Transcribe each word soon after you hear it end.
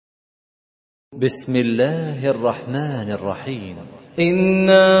بسم الله الرحمن الرحيم.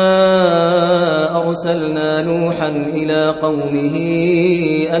 إنا أرسلنا نوحا إلى قومه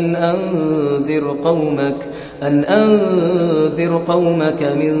أن أنذر قومك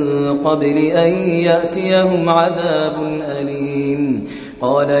من قبل أن يأتيهم عذاب أليم.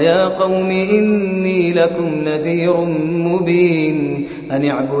 قال يا قوم إني لكم نذير مبين أن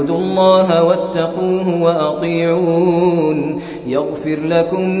اعبدوا الله واتقوه وأطيعون يغفر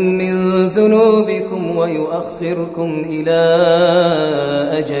لكم من ذنوبكم ويؤخركم إلى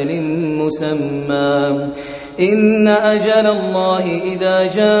أجل مسمى إن أجل الله إذا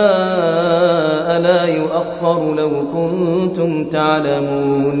جاء لا يؤخر لو كنتم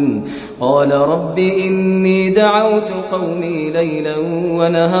تعلمون. قال رب إني دعوت قومي ليلا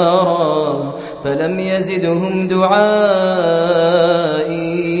ونهارا فلم يزدهم دعائي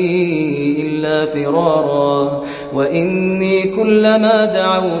إلا فرارا وإني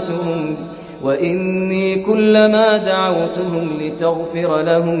كلما دعوتهم لتغفر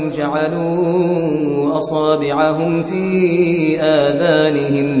لهم جعلوا أصابعهم في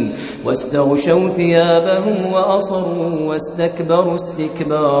آذانهم واستغشوا ثيابهم وأصروا واستكبروا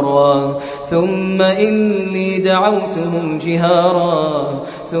استكبارا ثم إني دعوتهم جهارا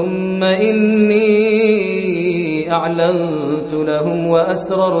ثم إني أعلنت لهم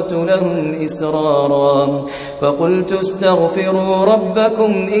وأسررت لهم إسرارا فقلت استغفروا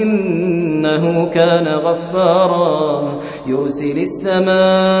ربكم إنه كان غفارا يرسل السماء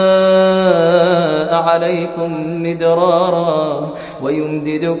عليكم مدرارا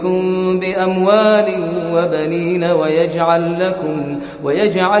ويمددكم بأموال وبنين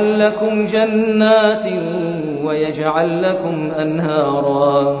ويجعل لكم جنات ويجعل لكم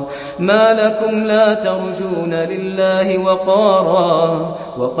أنهارا ما لكم لا ترجون لله وقارا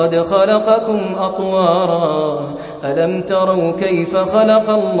وقد خلقكم أطوارا ألم تروا كيف خلق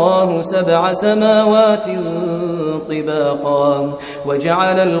الله 7 سماوات طباقا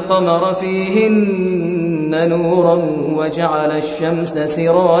وجعل القمر فيهن نورا وجعل الشمس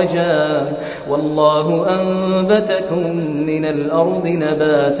سراجا والله أنبتكم من الأرض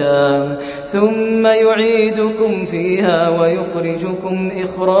نباتا ثم يعيدكم فيها ويخرجكم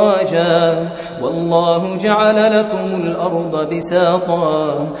إخراجا والله جعل لكم الأرض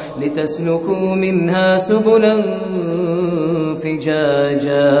بساطا لتسلكوا منها سبلا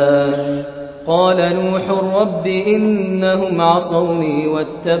فجاجا. قال نوح رب إنهم عصوني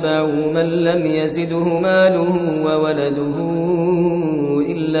واتبعوا من لم يزده ماله وولده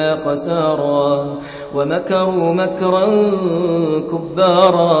إلا خسارا ومكروا مكرا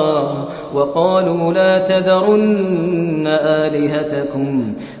كبارا وقالوا لا تذرن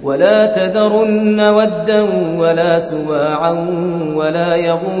آلهتكم ولا تذرن ودا ولا سواعا ولا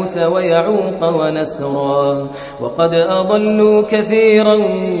يغوث ويعوق ونسرا وقد أضلوا كثيرا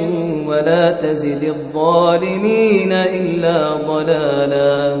ولا تزد الظالمين إلا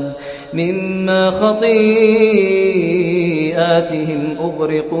ضلالا مما خطيئاتهم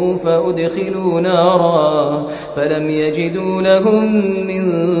أغرقوا فأدخلوا نارا فلم يجدوا لهم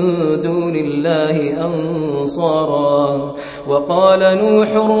من دون الله أنصارا وقال نوح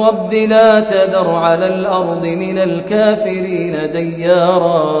رب لا تذر على الأرض من الكافرين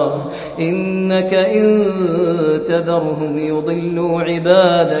ديارا إنك إن تذرهم يضلوا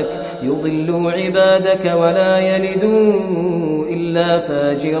عبادك ولا يلدوا إلا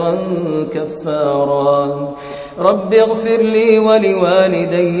فاجرا كفارا. رب اغفر لي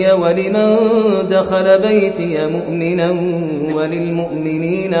ولوالدي ولمن دخل بيتي مؤمنا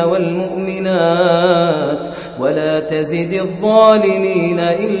وللمؤمنين والمؤمنات ولا تزد الظالمين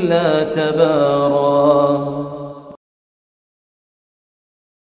إلا تبارا.